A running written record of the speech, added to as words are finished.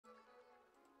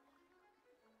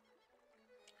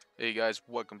Hey guys,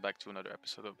 welcome back to another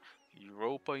episode of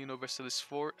Europa Universalis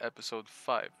 4, episode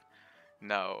 5.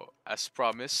 Now, as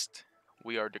promised,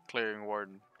 we are declaring war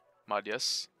on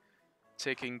Madhyas,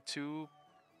 taking two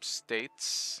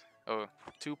states,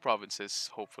 two provinces,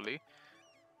 hopefully,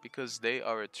 because they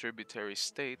are a tributary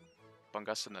state,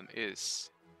 Pangasinan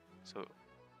is. So,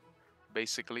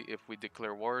 basically, if we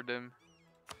declare war on them,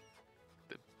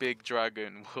 the big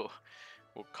dragon will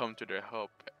come to their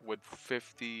help with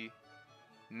 50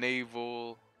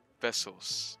 naval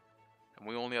vessels. And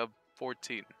we only have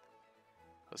 14.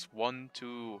 That's 1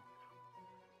 to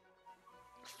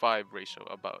 5 ratio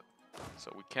about.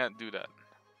 So we can't do that.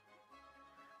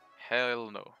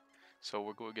 Hell no. So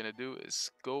what we're gonna do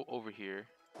is go over here.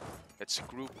 Let's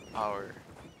group our,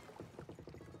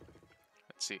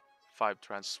 let's see, 5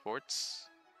 transports.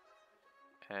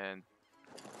 And,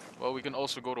 well, we can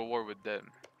also go to war with them.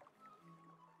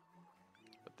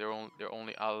 But they're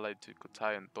only allied to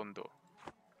Kutai and Tondo.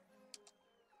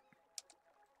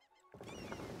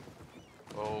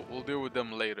 Well, we'll deal with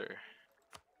them later.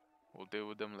 We'll deal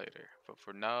with them later. But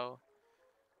for now,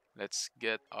 let's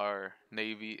get our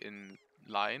navy in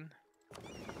line.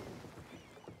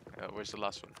 Where's the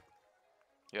last one?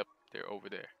 Yep, they're over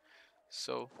there.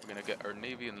 So we're gonna get our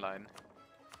navy in line.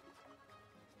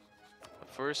 But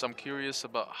first, I'm curious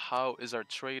about how is our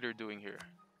trader doing here?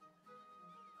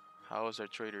 How is our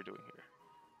trader doing here?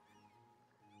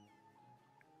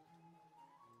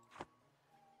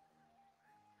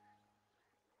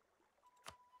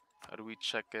 How do we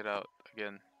check it out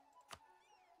again?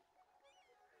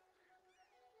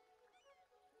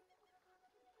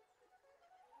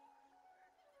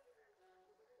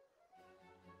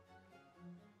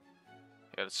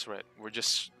 Yeah, that's right.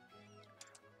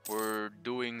 We're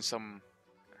doing some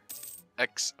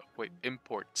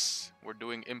imports. We're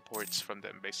doing imports from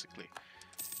them basically,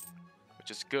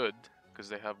 which is good because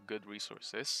they have good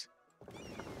resources.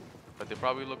 But they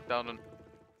probably look down on.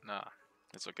 Nah,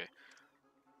 it's okay.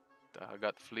 The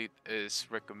Hagat fleet is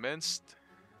recommenced.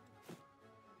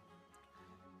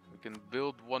 We can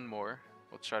build one more.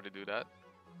 We'll try to do that.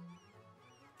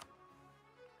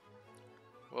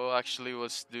 Well, actually,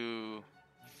 let's do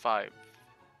 5.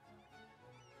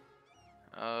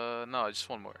 No, just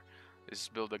one more. Let's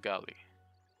build a galley,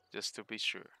 just to be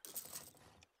sure.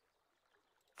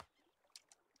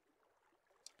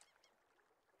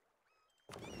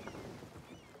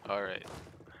 Alright.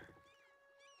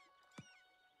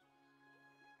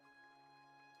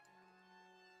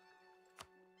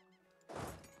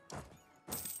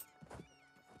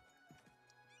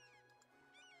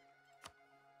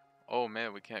 Oh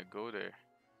man, we can't go there.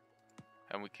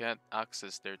 And we can't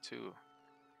access there too.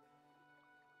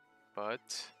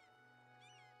 But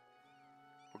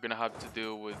we're gonna have to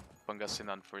deal with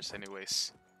Pangasinan first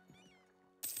anyways.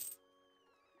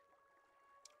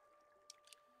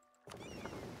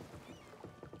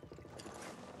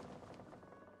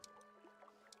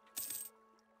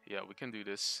 Yeah, we can do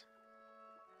this.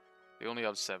 They only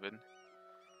have 7.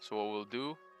 So what we'll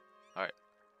do, alright,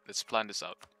 let's plan this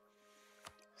out.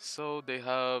 So they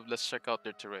have, let's check out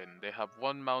their terrain. They have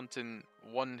one mountain,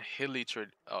 one hilly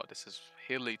terrain. Oh, this is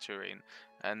hilly terrain.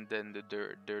 And then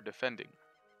they're defending.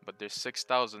 But there's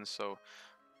 6,000, so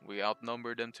we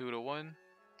outnumber them 2 to 1.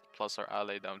 Plus our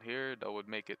ally down here, that would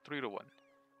make it 3 to 1.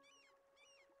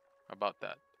 About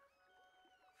that.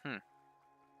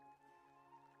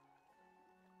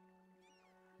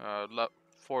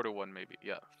 4 to 1 maybe.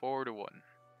 Yeah, 4 to 1.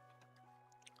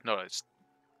 No, it's,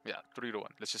 yeah, 3 to 1.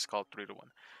 Let's just call it 3 to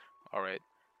 1. Alright.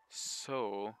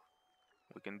 So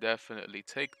we can definitely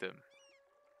take them.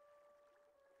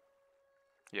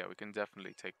 Yeah, we can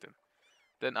definitely take them.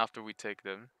 Then after we take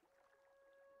them,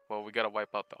 well, we gotta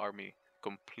wipe out the army.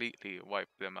 Completely wipe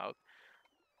them out.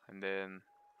 And then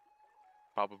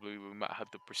probably we might have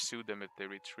to pursue them if they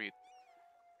retreat.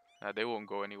 They won't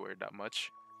go anywhere that much.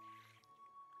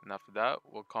 And after that,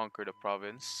 we'll conquer the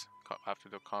province. After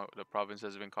the province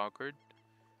has been conquered,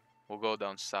 we'll go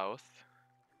down south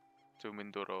to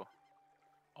Mindoro.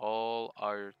 All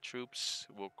our troops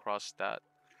will cross that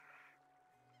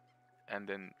and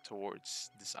then towards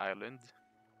this island.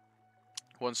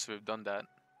 Once we've done that,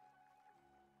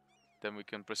 then we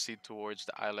can proceed towards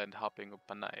the island hopping of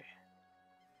Panay.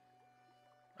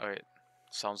 Alright,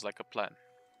 sounds like a plan.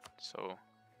 So,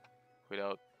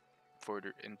 without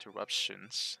further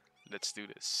interruptions, let's do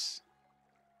this.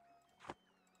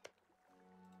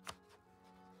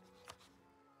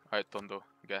 Alright, Tondo,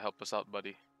 you gotta help us out,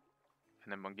 buddy.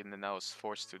 And then Manguindanao is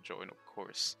forced to join, of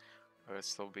course, or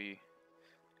else they'll be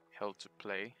held to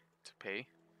pay.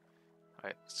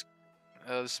 Alright,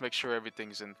 let's make sure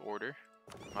everything's in order.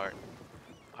 Alright,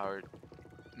 our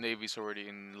Navy's already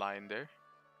in line there.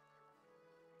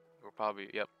 We're probably,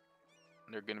 yep.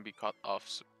 They're gonna be caught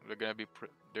off.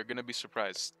 They're gonna be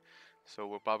surprised. So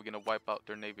we're probably gonna wipe out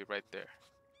their navy right there.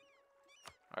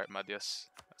 All right, Madias,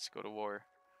 let's go to war.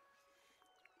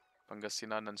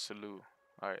 Pangasinan and Sulu.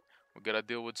 All right, we gotta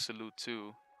deal with Sulu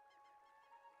too.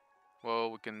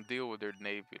 Well, we can deal with their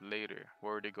navy later.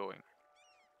 Where are they going?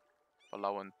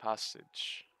 Palawan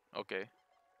Passage. Okay.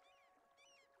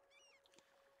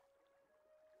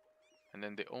 And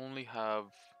then they only have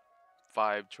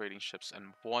 5 trading ships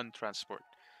and 1 transport.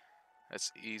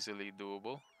 That's easily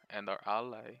doable. And our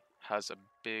ally has a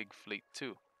big fleet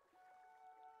too.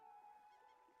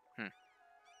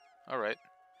 Alright.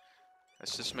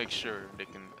 Let's just make sure they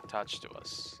can attach to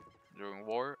us. During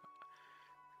war,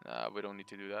 we don't need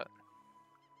to do that.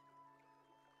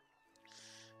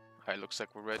 Alright, looks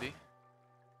like we're ready.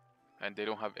 And they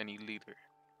don't have any leader.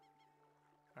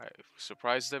 Alright, if we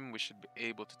surprise them, we should be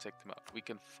able to take them out. We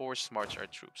can force march our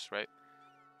troops, right?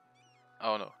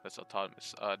 Oh no, that's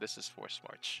autonomous. This is force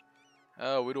march.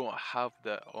 Oh, we don't have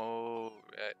that. Oh,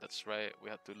 right, that's right. We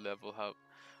have to level up.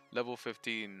 Level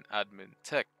 15 admin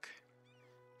tech.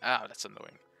 Ah, that's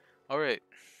annoying. Alright.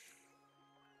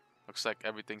 Looks like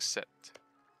everything's set.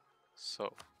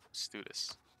 So, let's do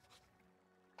this.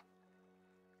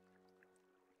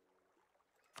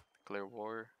 Declare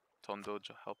war.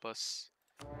 Tondojo, help us.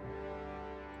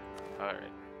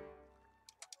 Alright.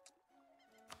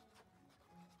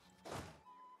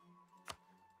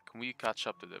 Can we catch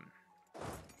up to them?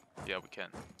 Yeah, we can.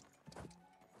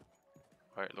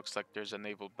 Alright, looks like there's a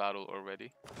naval battle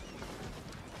already.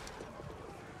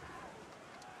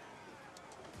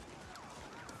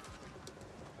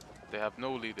 They have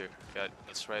no leader. Yeah,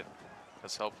 that's right.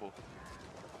 That's helpful.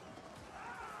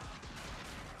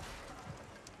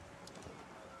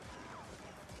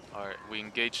 Alright, we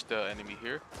engaged the enemy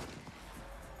here.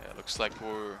 Yeah, looks like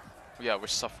we're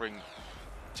suffering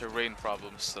terrain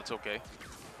problems. That's okay.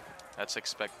 That's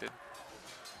expected.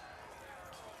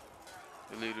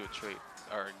 Illegal trade.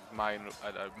 Our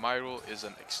admiral is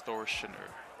an extortioner.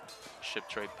 Ship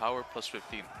trade power plus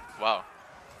 15. Wow.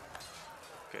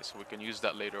 Okay, so we can use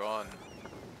that later on.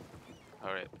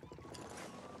 Alright.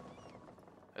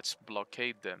 Let's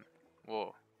blockade them.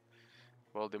 Whoa.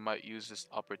 Well, they might use this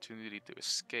opportunity to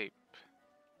escape.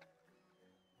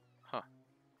 Huh.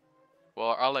 Well,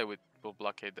 our ally will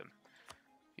blockade them.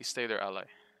 You stay there, ally.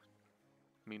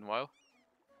 Meanwhile,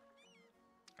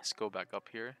 let's go back up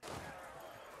here.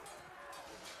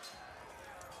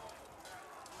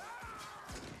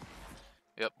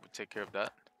 Yep, we take care of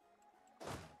that.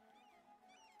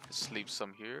 Let's leave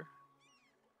some here.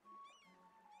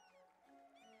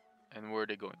 And where are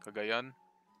they going? Cagayan?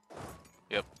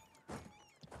 Yep.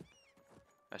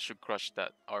 I should crush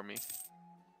that army.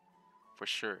 For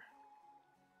sure.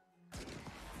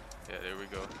 Yeah, there we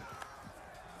go.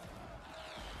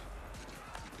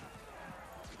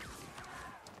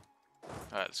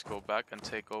 Alright, let's go back and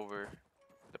take over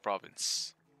the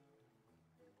province.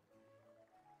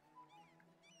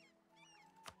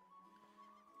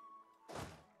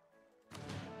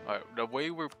 Alright, the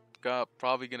way we're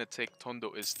probably gonna take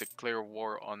Tondo is declare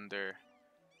war on their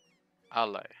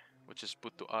ally, which is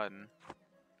Butuan.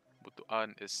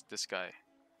 Butuan is this guy.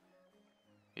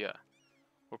 Yeah,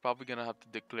 we're probably gonna have to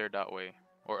declare that way,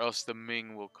 or else the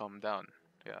Ming will come down.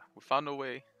 Yeah, we found a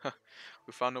way.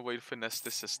 We found a way to finesse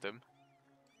the system.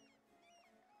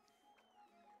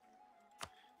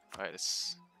 Alright,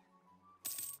 let's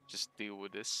just deal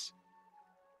with this.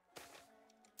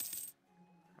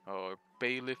 Oh,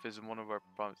 bailiff is one of our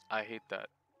problems. I hate that.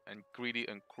 And greedy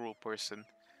and cruel person.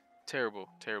 Terrible,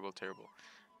 terrible, terrible.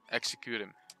 Execute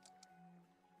him.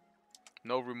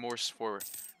 No remorse for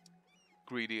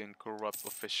greedy and corrupt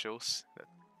officials that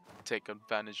take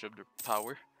advantage of their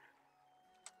power.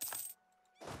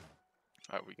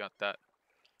 Alright, we got that.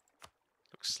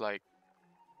 Looks like...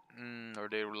 are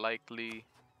they likely...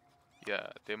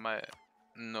 Yeah, they might...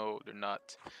 No, they're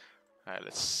not. Alright,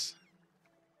 let's...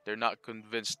 They're not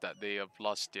convinced that they have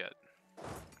lost yet.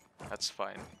 That's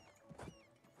fine.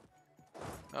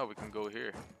 Oh, we can go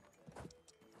here.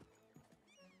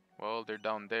 Well, they're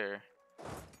down there.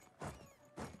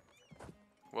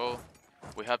 Well,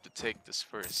 we have to take this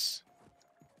first.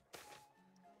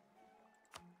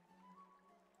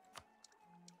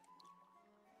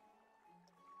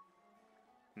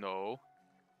 No,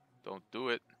 don't do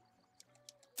it.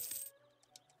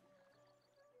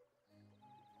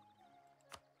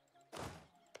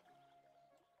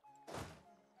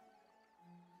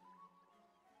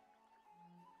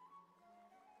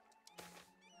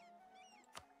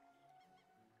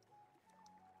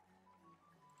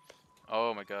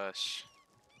 Oh my gosh.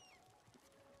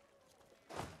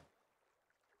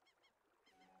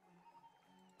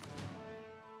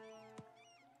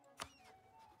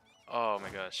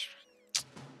 gosh.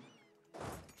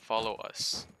 Follow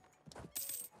us.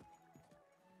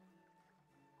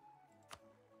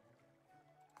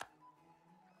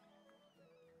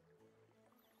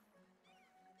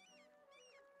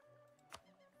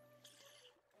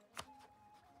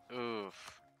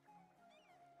 Oof.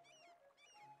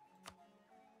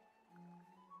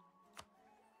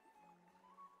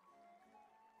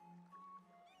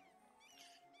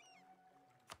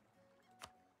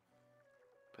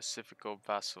 Pacifico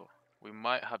vassal. We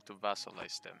might have to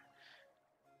vassalize them.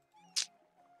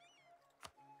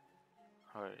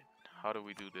 Alright, how do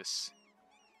we do this?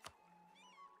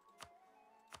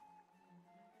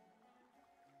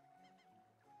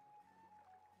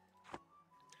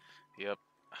 Yep,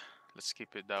 let's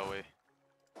keep it that way.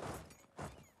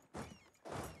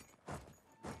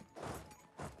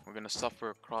 We're gonna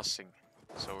suffer a crossing,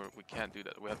 so we can't do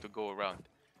that. We have to go around.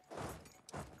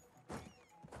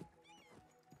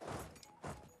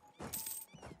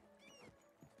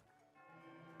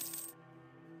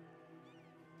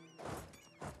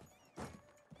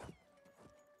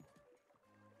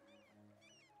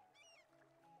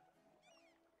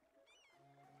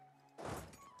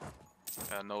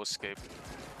 No escape.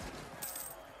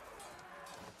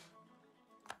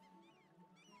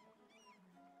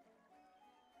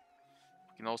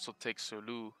 We can also take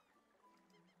Sulu.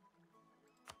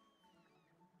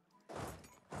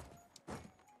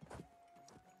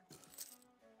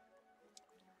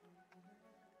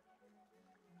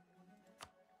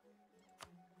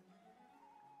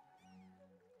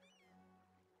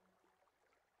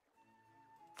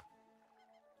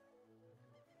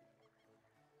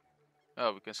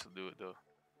 Oh, we can still do it though.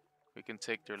 We can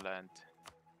take their land.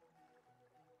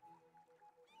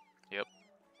 Yep.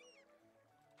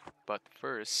 But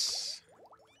first,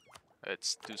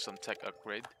 let's do some tech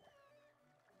upgrade.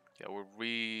 Yeah, we're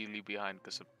really behind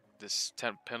because of this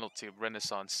 10 penalty of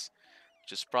Renaissance,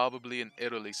 which is probably in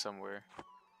Italy somewhere.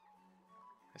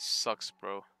 It sucks,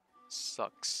 bro.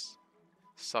 Sucks.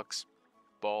 Sucks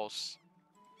balls.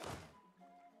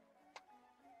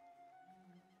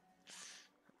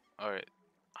 Alright,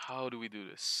 how do we do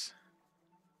this?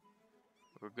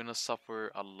 We're gonna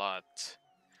suffer a lot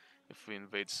if we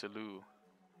invade Sulu.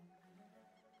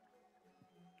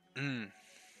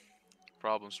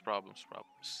 Problems, problems,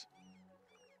 problems.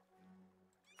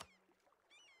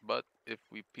 But if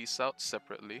we peace out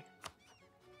separately,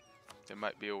 there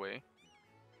might be a way.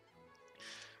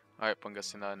 Alright,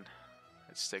 Pangasinan,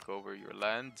 let's take over your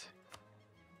land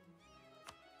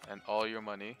and all your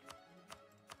money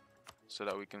so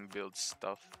that we can build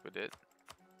stuff with it.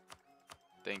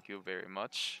 Thank you very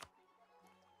much.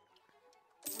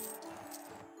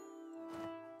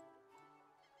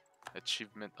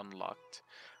 Achievement unlocked.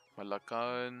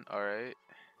 Malacan, alright.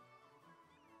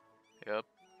 Yep.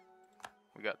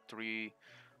 We got 3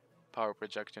 power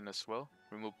projection as well.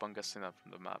 Remove Pangasinan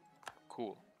from the map.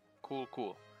 Cool. Cool,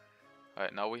 cool.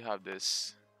 Alright, now we have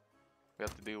this. We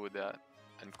have to deal with that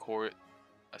and core it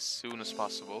as soon as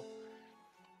possible.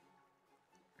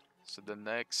 So the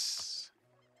next...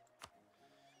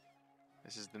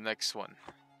 This is the next one.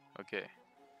 Okay.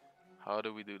 How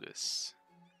do we do this?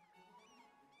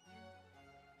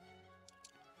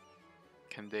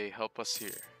 Can they help us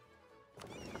here?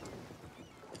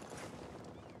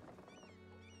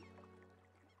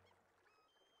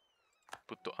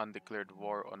 Put to undeclared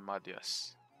war on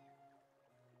Madhyas.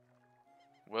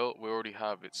 Well, we already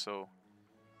have it, so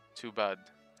too bad.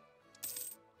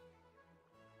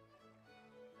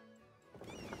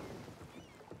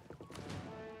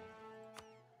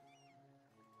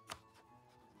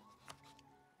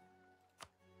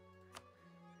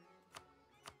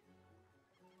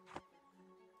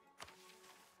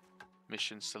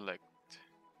 Mission select.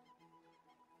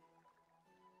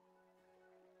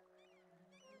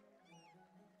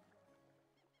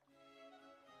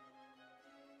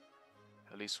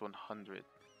 At least 100.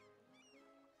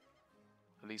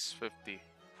 At least 50.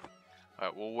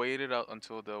 Alright, we'll wait it out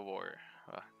until the war.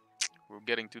 We're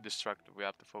getting too distracted. We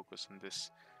have to focus on this.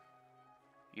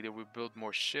 Either we build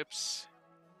more ships,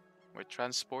 more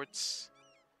transports.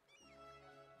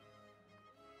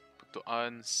 Put to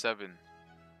on 7.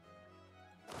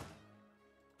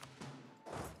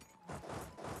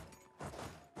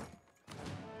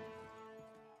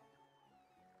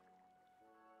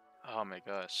 Oh my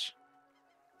gosh.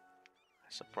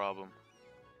 That's a problem.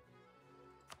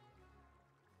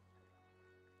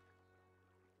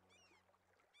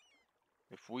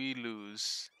 If we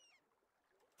lose...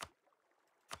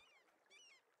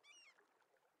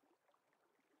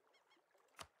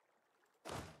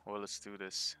 Well, let's do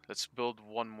this. Let's build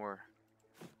one more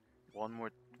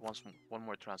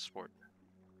transport.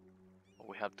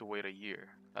 We have to wait a year.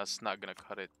 That's not gonna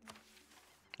cut it.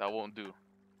 That won't do.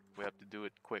 We have to do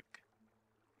it quick.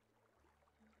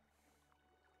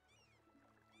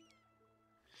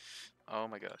 Oh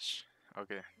my gosh.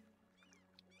 Okay.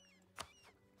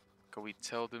 Can we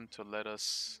tell them to let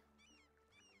us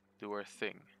do our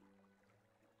thing?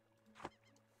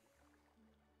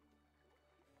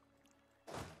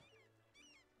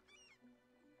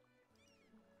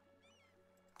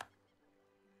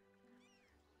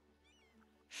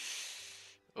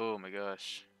 Oh my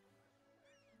gosh.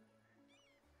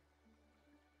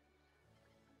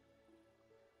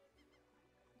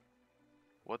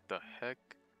 What the heck?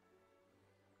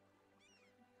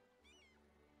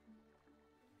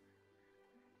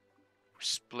 We're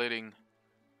splitting.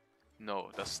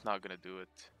 No, that's not gonna do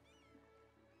it.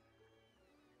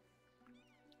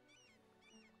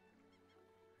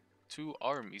 Two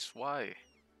armies, why?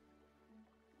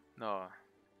 No.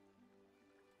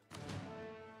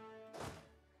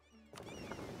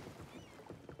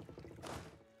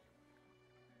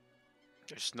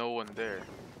 There's no one there.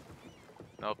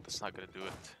 Nope, that's not gonna do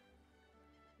it.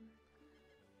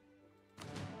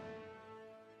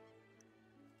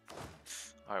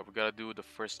 Alright, we gotta do the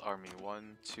first army.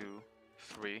 1, 2,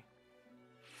 3,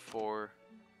 4,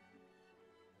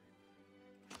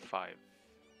 5.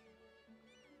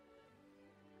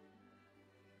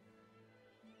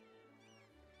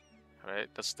 Alright,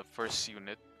 that's the first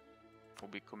unit. Will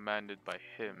be commanded by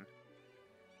him.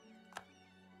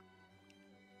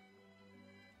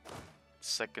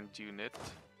 Second unit.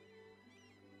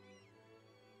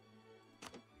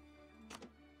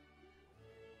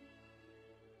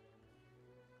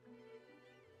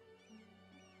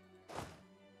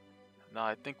 No,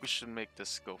 I think we should make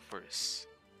this go first.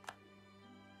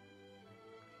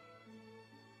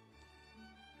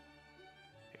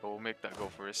 Okay, we'll make that go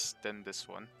first, then this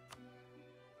one.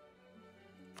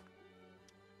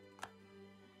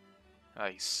 Ah,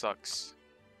 he sucks.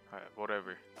 Alright,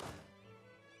 whatever.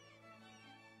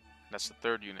 That's the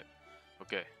third unit.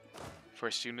 Okay.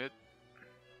 First unit.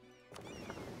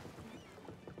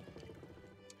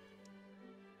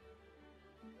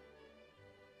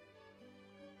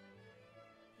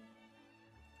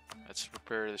 Let's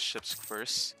prepare the ships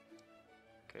first.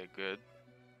 Okay, good.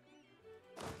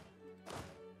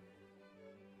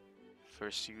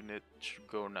 First unit should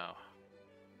go now.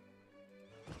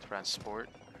 Transport.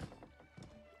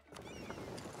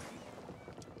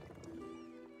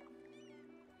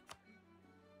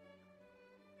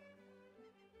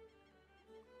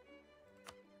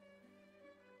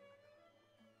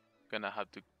 Gonna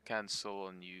have to cancel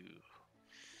on you.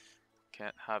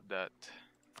 Can't have that.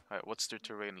 Alright, what's their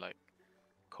terrain like?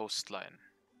 Coastline.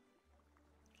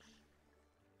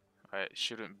 Alright,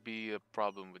 shouldn't be a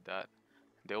problem with that.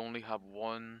 They only have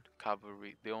 1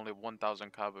 cavalry. They only have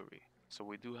 1,000 cavalry. So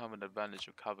we do have an advantage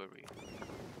of cavalry,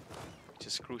 which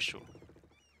is crucial.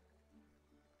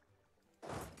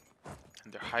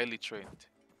 And they're highly trained.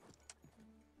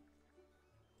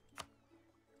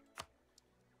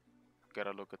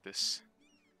 Gotta look at this.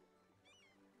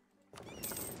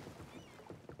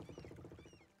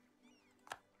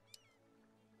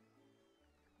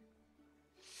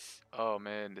 Oh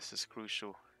man, this is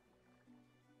crucial.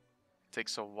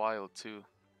 Takes a while too.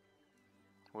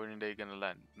 When are they gonna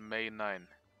land? May 9.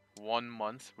 1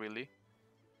 month, really?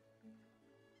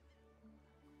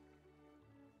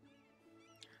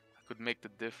 I could make the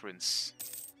difference.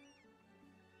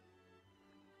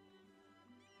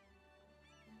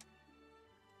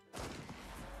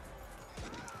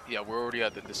 Yeah, we're already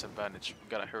at the disadvantage. We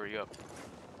gotta hurry up.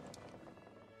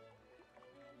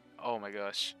 Oh my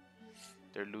gosh.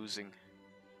 They're losing.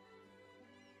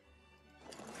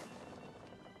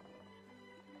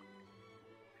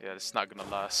 Yeah, it's not gonna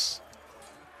last.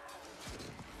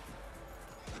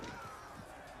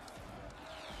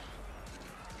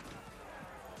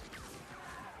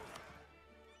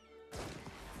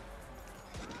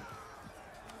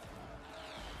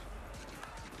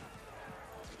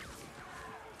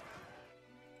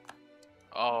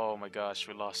 Oh my gosh,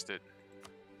 we lost it.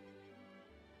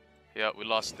 Yeah, we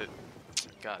lost it.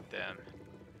 God damn.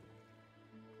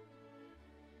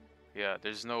 Yeah,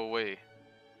 there's no way.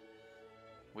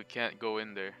 We can't go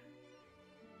in there.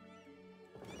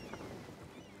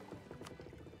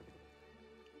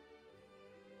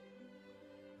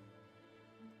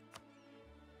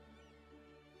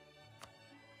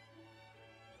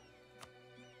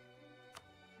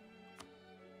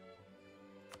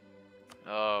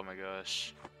 Oh my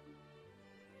gosh.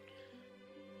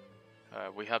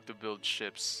 We have to build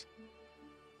ships.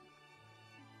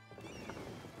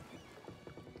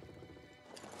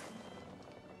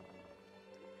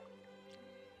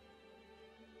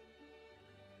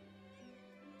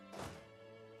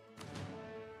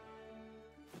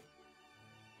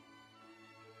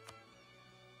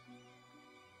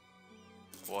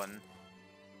 1,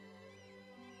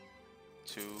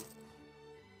 2,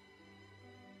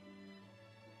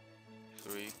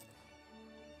 3,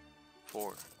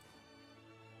 4.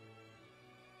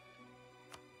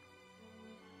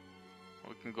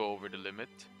 We can go over the limit.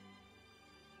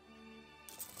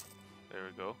 There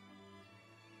we go.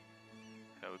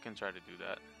 Yeah, we can try to do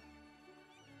that.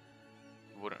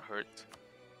 It wouldn't hurt.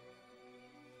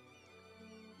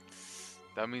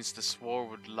 That means this war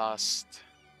would last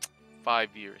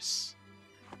 5 years.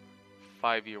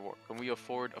 5-year war. Can we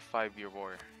afford a 5-year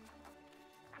war?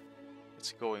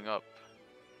 It's going up.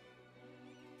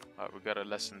 Alright, we gotta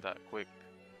lessen that quick.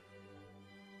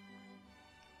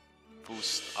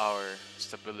 Boost our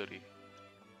stability.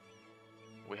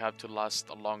 We have to last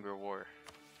a longer war.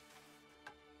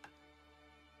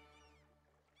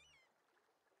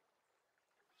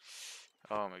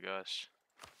 Oh my gosh.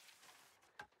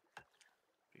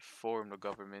 We formed a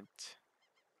government.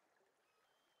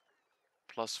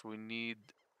 Plus we need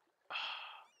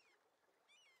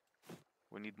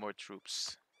more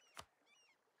troops.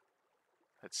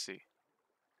 Let's see.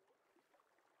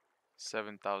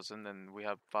 7,000 and we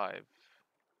have 5.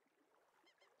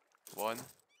 1,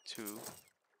 2,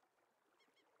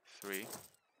 3,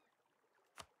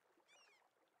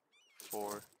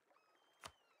 4,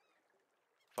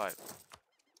 5.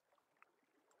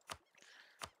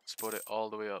 Let's put it all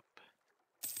the way up.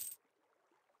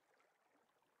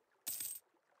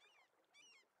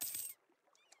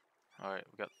 Alright,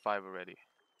 we got 5 already.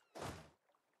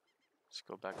 Let's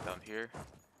go back down here.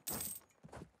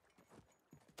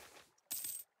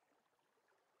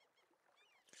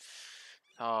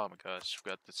 Oh my gosh, we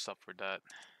got the stuff for that.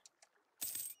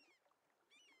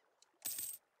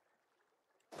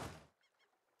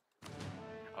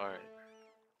 Alright.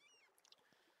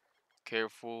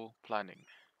 Careful planning.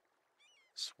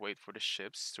 Let's wait for the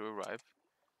ships to arrive.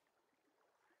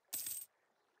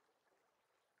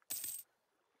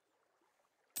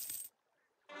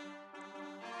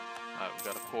 Alright, we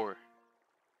got a core.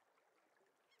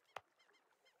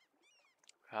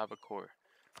 We have a core.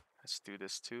 Let's do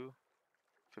this too.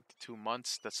 52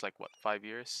 months, that's like what, 5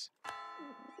 years?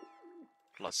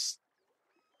 Plus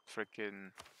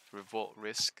freaking revolt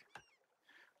risk.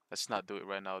 Let's not do it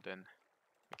right now then.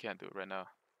 We can't do it right now.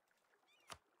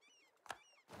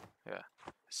 Yeah,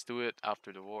 let's do it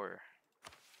after the war.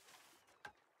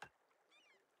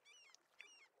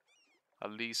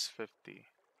 At least 50.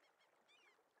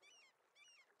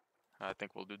 I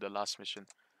think we'll do the last mission.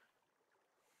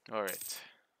 Alright.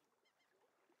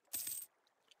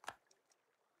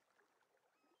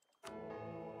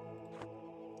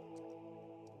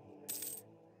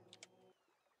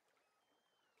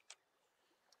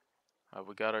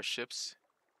 We got our ships,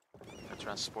 our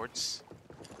transports.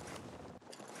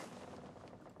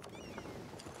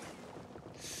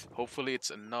 Hopefully it's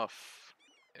enough,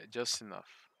 just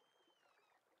enough.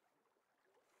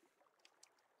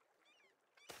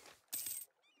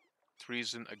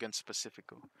 Treason against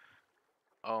Pacifico.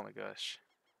 Oh my gosh.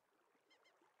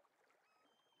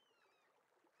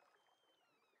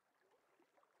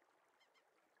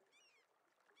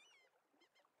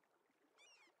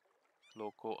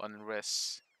 Local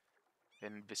unrest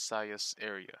in Visayas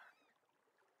area.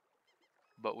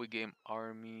 But we gain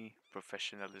army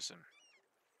professionalism.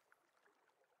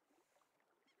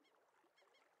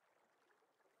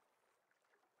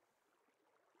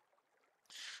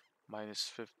 Minus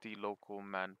 50 local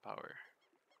manpower.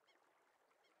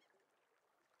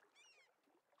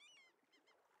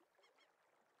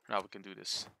 Now we can do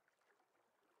this.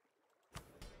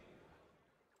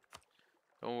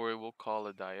 Don't worry, we'll call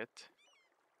a diet.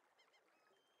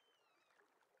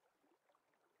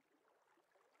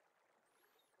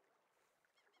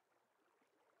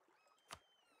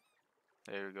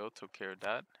 There we go, took care of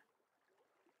that.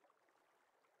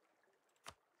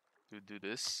 Do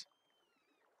this.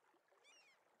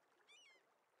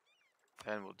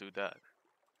 And we'll do that.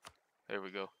 There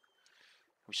we go.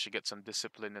 We should get some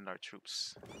discipline in our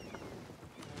troops.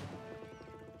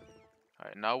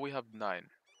 Alright, now we have 9.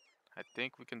 I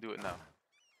think we can do it now.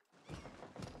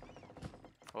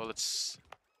 Well, let's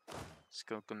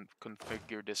go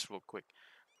configure this real quick.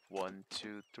 1,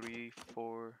 2, 3,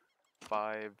 4,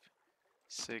 5,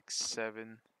 6,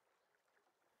 7,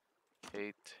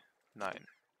 8, 9.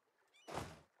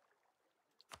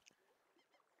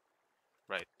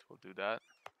 Right, we'll do that.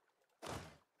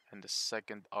 And the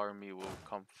second army will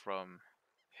come from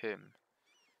him.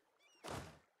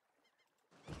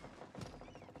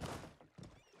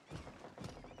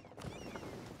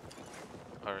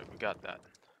 Alright, we got that.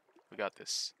 We got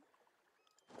this.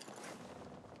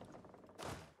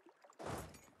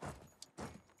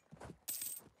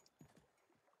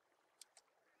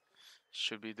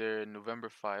 Should be there November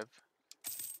 5.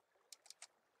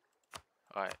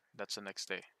 Alright, that's the next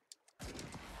day.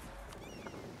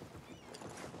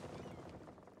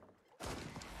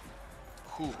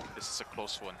 Whew, this is a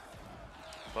close one.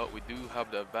 But we do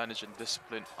have the advantage in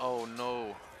discipline. Oh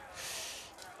no.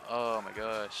 Oh my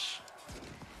gosh.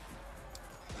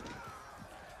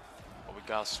 But we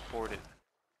gotta support it.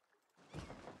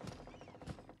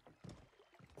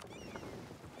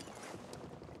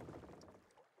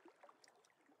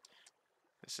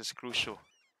 This is crucial.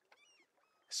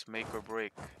 It's make or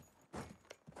break.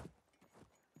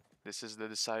 This is the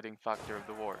deciding factor of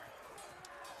the war.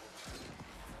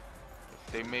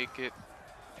 If they make it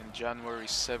in January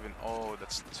 7, oh,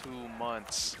 that's 2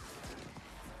 months.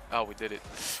 Oh, we did it.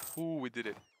 Ooh, we did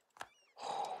it.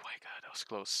 Oh my god, that was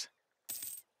close.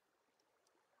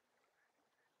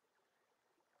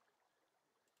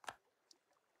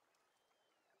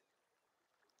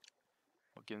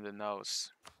 Again, the now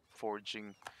is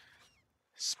forging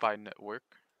spy network.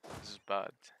 This is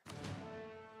bad.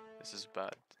 This is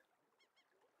bad.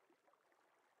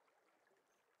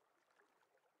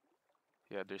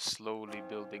 Yeah, they're slowly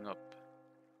building up.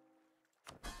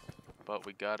 But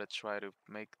we gotta try to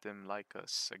make them like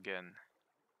us again.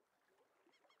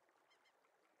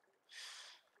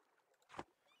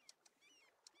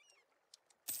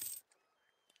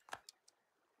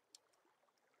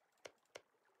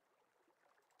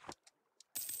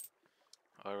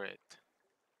 Alright.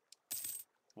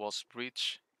 Walls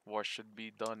breach. War should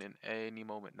be done in any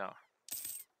moment now.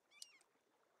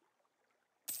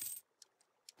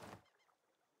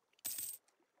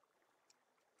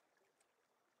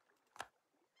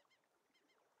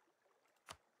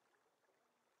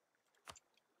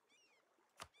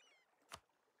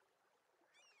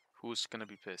 Who's gonna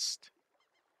be pissed?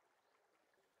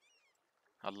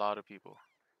 A lot of people.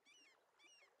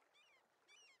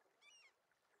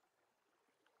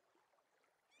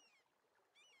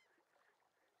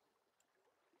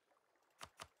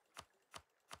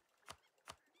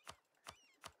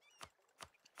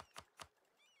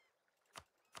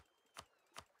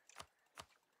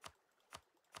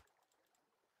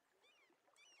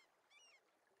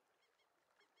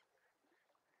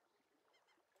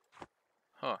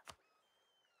 Huh.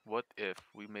 What if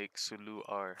we make Sulu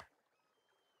our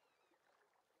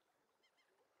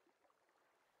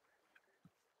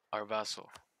vassal?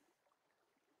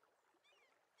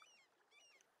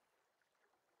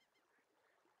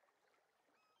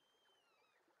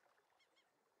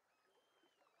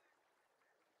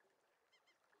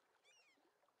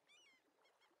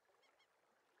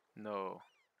 No.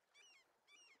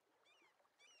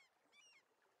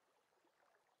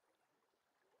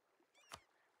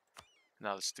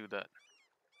 Now let's do that.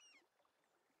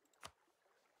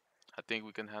 I think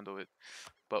we can handle it.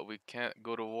 But we can't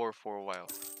go to war for a while.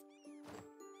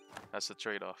 That's the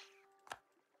trade-off.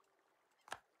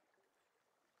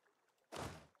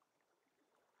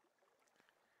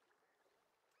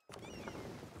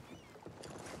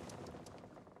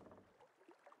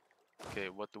 Okay,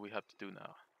 what do we have to do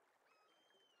now?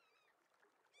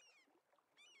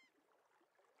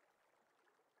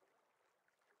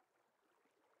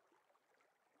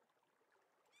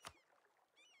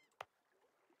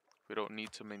 We don't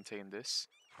need to maintain this.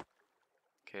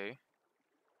 Okay.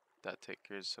 That takes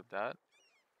care of that.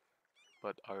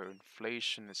 But our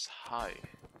inflation is high.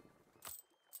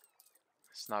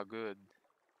 It's not good.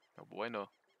 No bueno.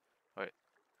 Alright,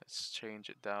 let's change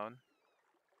it down.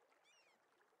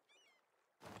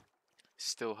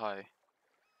 Still high.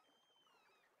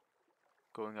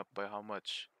 Going up by how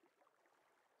much?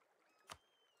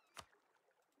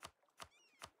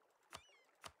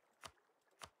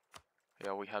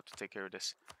 Yeah, we have to take care of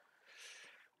this.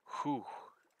 Whew.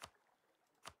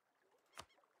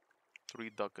 3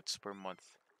 ducats per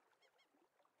month.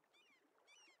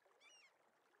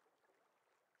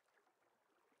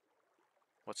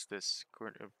 What's this?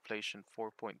 Current inflation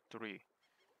 4.3.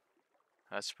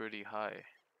 That's pretty high.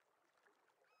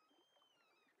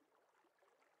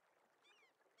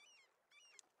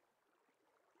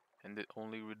 And it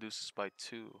only reduces by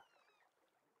 2.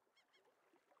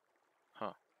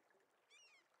 Huh.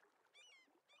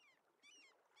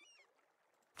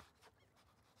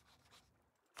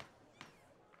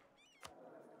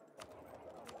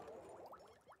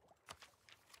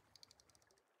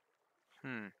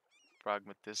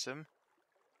 Pragmatism?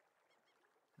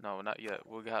 No, not yet.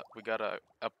 We gotta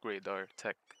upgrade our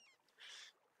tech.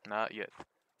 Not yet.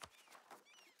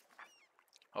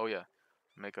 Oh yeah.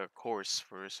 Make a course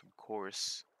for some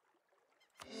course.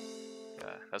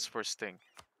 Yeah, that's first thing.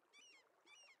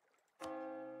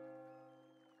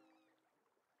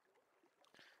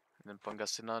 And then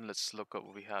Pangasinan, let's look at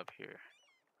what we have here.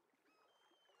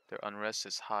 Their unrest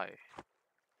is high.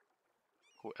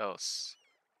 Who else?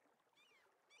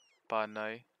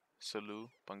 Panay, Sulu,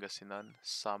 Pangasinan,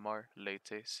 Samar,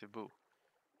 Leyte, Cebu.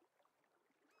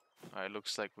 Alright,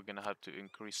 looks like we're gonna have to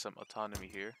increase some autonomy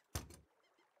here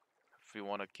if we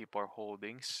want to keep our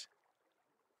holdings.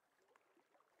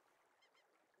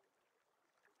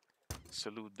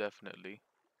 Sulu definitely.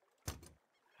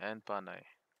 And Panay.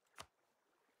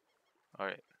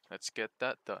 Alright, let's get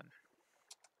that done.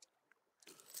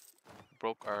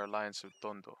 Broke our alliance with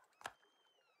Tondo.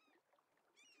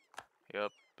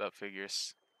 Yep, that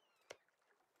figures.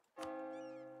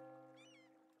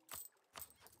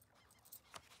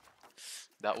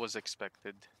 That was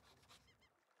expected.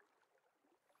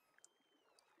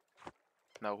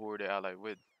 Now who are they allied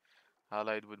with?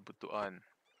 Allied with Butuan.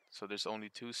 So there's only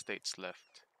 2 states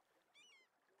left.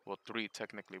 Well, 3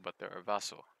 technically, but they're a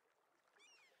vassal.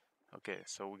 Okay,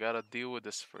 so we gotta deal with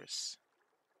this first.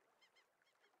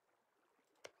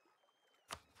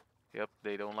 Yep,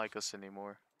 they don't like us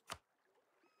anymore.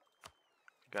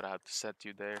 Gotta have to set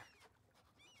you there.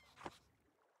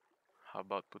 How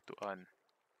about Butuan?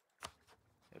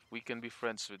 If we can be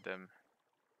friends with them.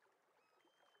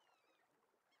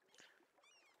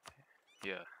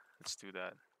 Yeah, let's do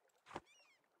that.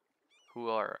 Who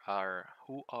are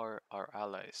our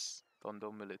allies?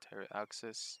 Tondo military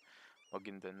access,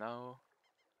 Maguindanao,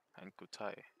 and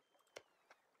Kutai.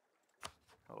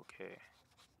 Okay.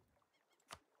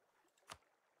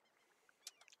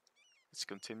 Let's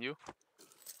continue.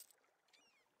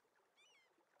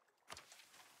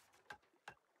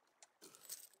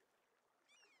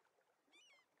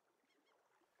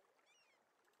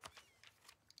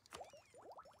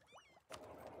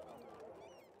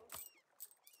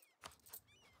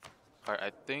 Alright,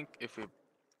 I think if we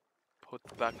put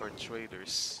back our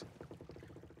traders,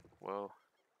 well,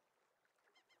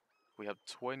 we have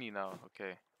 20 now.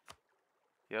 Okay.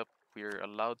 Yep, we're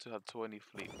allowed to have 20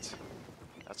 fleet.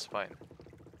 That's fine.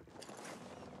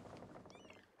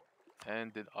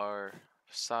 And did our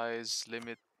size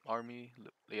limit army?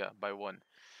 Yeah, by 1.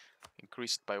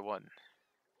 Increased by 1.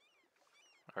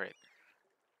 Alright.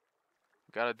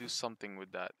 Gotta do something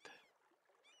with that.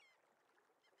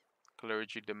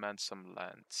 Clergy demands some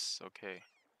lands. Okay.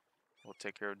 We'll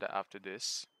take care of that after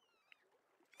this.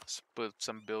 Let's put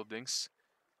some buildings.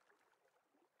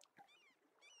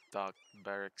 Dock,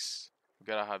 barracks. We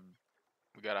gotta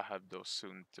have those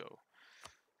soon though.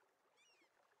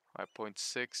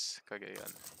 5.6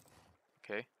 Cagayan.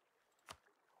 Okay.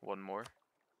 One more.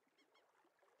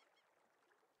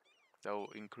 That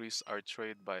will increase our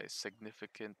trade by a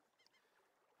significant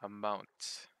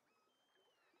amount.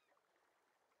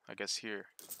 I guess here.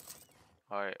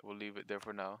 Alright, we'll leave it there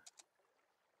for now.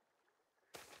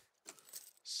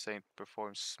 Saint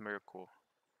performs miracle.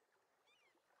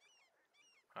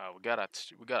 We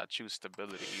gotta choose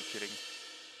stability. Are you kidding?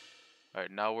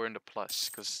 Alright, now we're in the plus,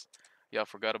 cause yeah, I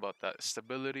forgot about that.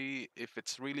 Stability, if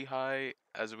it's really high,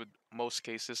 as with most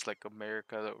cases like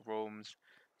America, Rome,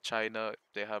 China,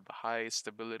 if they have high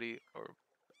stability, or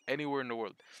anywhere in the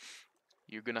world,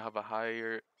 you're gonna have a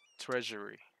higher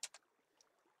treasury.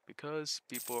 Because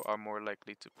people are more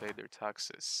likely to pay their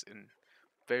taxes in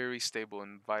very stable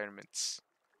environments.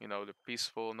 You know, they're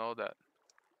peaceful and all that.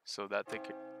 So that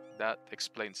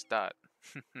explains that.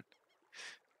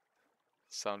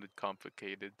 Sounded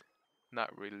complicated.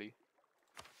 Not really.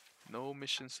 No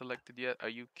mission selected yet. Are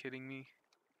you kidding me?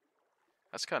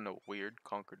 That's kind of weird.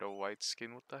 Conquer the white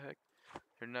skin. What the heck?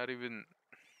 They're not even.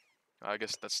 I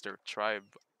guess that's their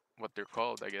tribe. What they're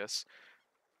called, I guess.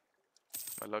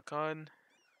 Malacan.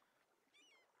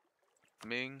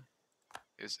 Ming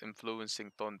is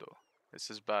influencing Tondo.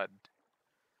 This is bad.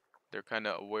 They're kind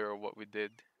of aware of what we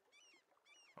did.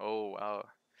 Oh wow.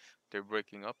 They're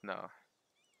breaking up now.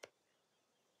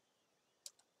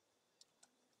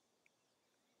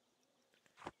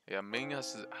 Yeah, Ming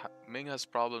has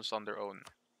problems on their own.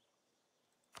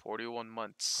 41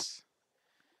 months.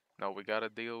 Now we gotta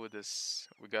deal with this.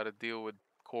 We gotta deal with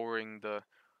coring the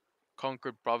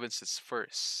conquered provinces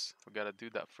first. We gotta do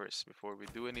that first before we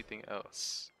do anything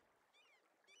else.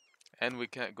 And we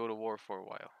can't go to war for a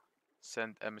while.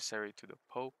 Send emissary to the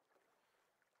Pope.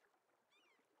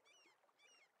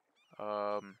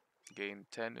 Gain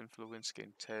 10 influence,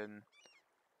 gain 10.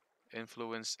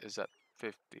 Influence is at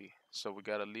 50. So we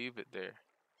gotta leave it there.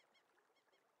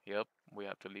 Yep, we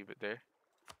have to leave it there.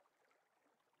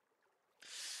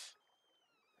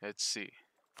 Let's see.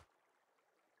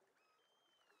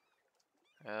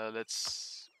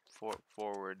 Let's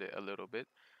forward it a little bit.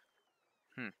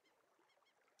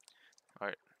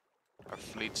 Alright. Our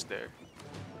fleet's there.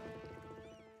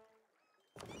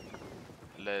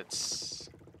 let's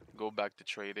go back to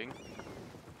trading.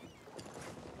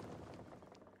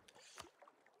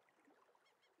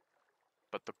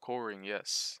 But the coring,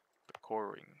 yes, the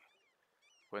coring.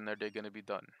 When are they gonna be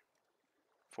done?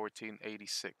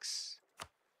 1486.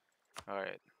 All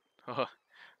right.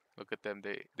 Look at them.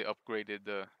 They upgraded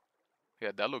the.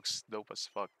 Yeah, that looks dope as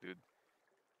fuck, dude.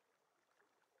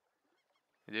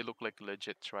 They look like a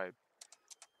legit tribe.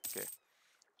 Okay.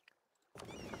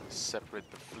 Separate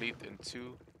the fleet in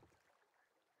two.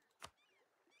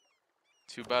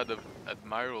 Too bad the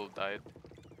admiral died.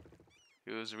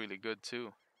 He was really good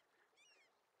too.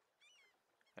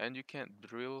 And you can't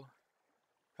drill.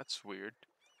 That's weird.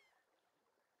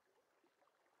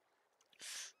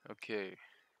 Okay.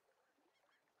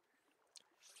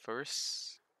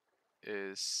 First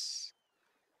is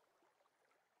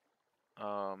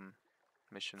um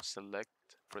mission select,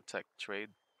 protect trade,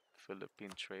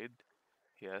 Philippine trade.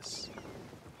 Yes.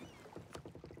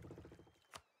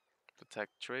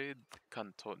 Protect trade,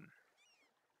 Canton.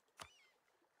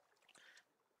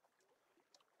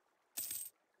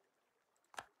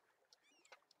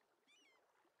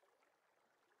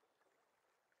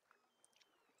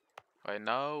 Right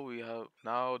now we have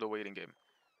now the waiting game.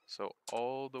 So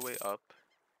all the way up.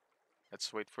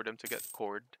 Let's wait for them to get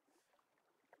cord.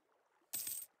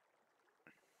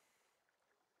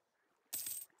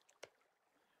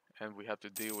 And we have to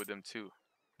deal with them too.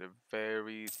 They're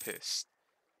very pissed.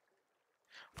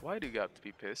 Why do you have to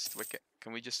be pissed?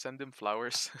 Can we just send them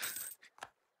flowers?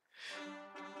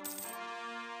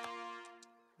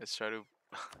 Let's try to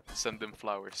send them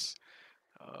flowers.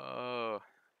 Oh,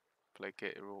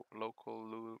 placate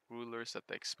local rulers at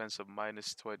the expense of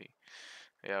 -20.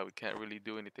 Yeah, we can't really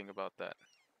do anything about that.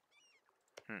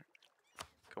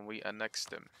 Can we annex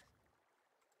them?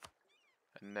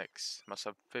 Annex. Must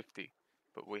have 50,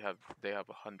 but they have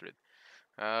 100.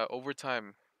 Over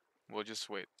time, we'll just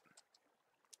wait.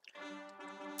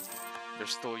 They're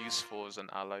still useful as an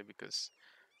ally because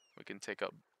we can take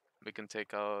out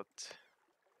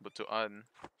Butuan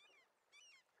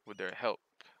with their help.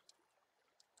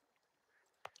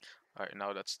 Alright,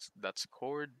 now that's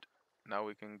cord. Now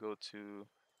we can go to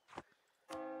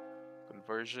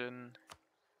conversion.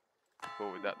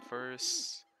 Go with that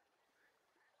first.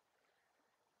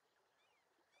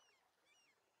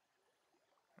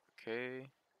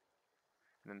 Okay.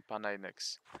 And then Panay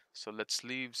next. So let's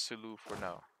leave Sulu for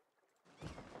now.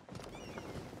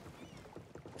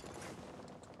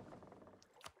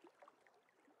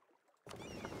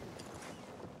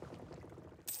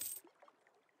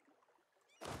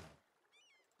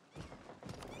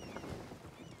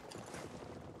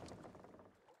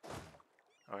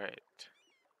 Alright.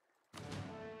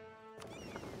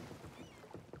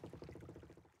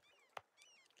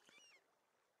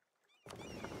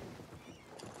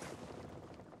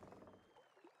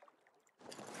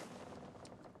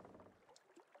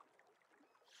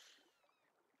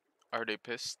 Are they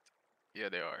pissed? Yeah,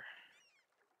 they are.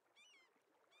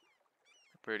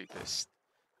 Pretty pissed.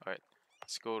 Alright,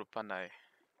 let's go to Panay.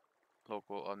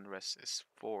 Local unrest is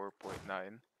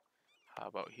 4.9. How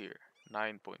about here?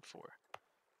 9.4.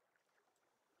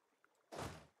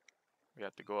 We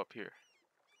have to go up here.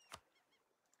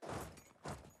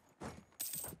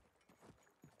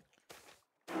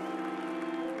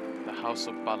 The House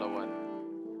of Palawan.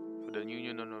 With the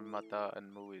union of Mata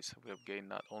and Muis, we have gained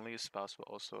not only a spouse but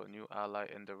also a new ally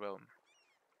in the realm.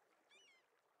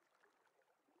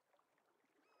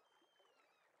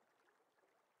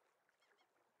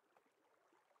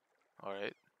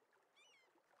 Alright.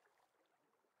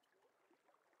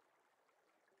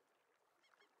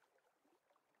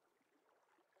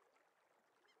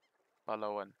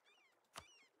 Palawan.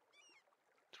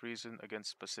 Treason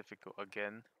against Pacifico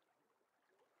again.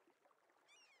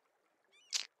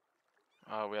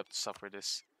 We have to suffer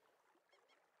this.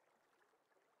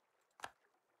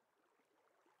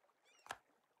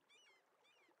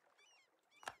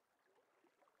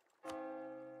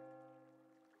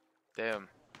 Damn.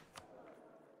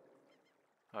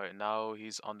 Alright, now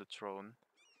he's on the throne.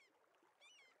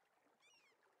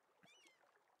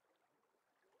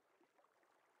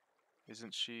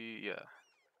 Isn't she? Yeah.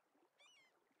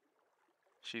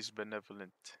 She's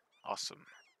benevolent. Awesome.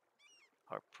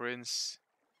 Our prince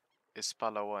is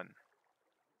Palawan.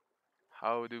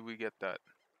 How did we get that?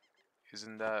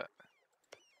 Isn't that...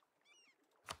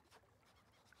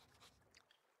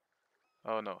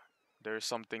 Oh no, there's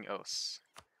something else.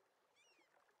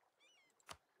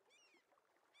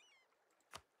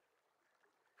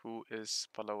 Who is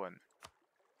Palawan?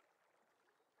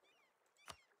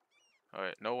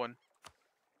 Alright, no one.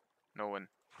 No one.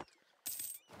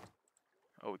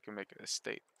 Oh, we can make an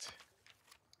estate.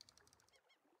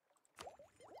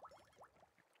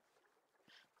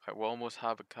 We almost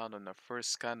have a cannon, our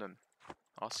first cannon.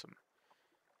 Awesome.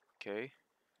 Okay.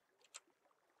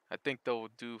 I think that will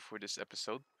do for this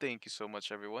episode. Thank you so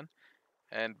much, everyone.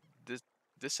 And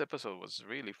this episode was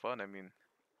really fun. I mean,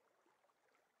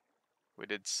 we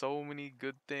did so many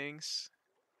good things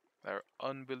that are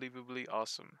unbelievably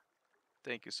awesome.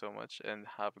 Thank you so much, and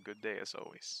have a good day as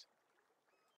always.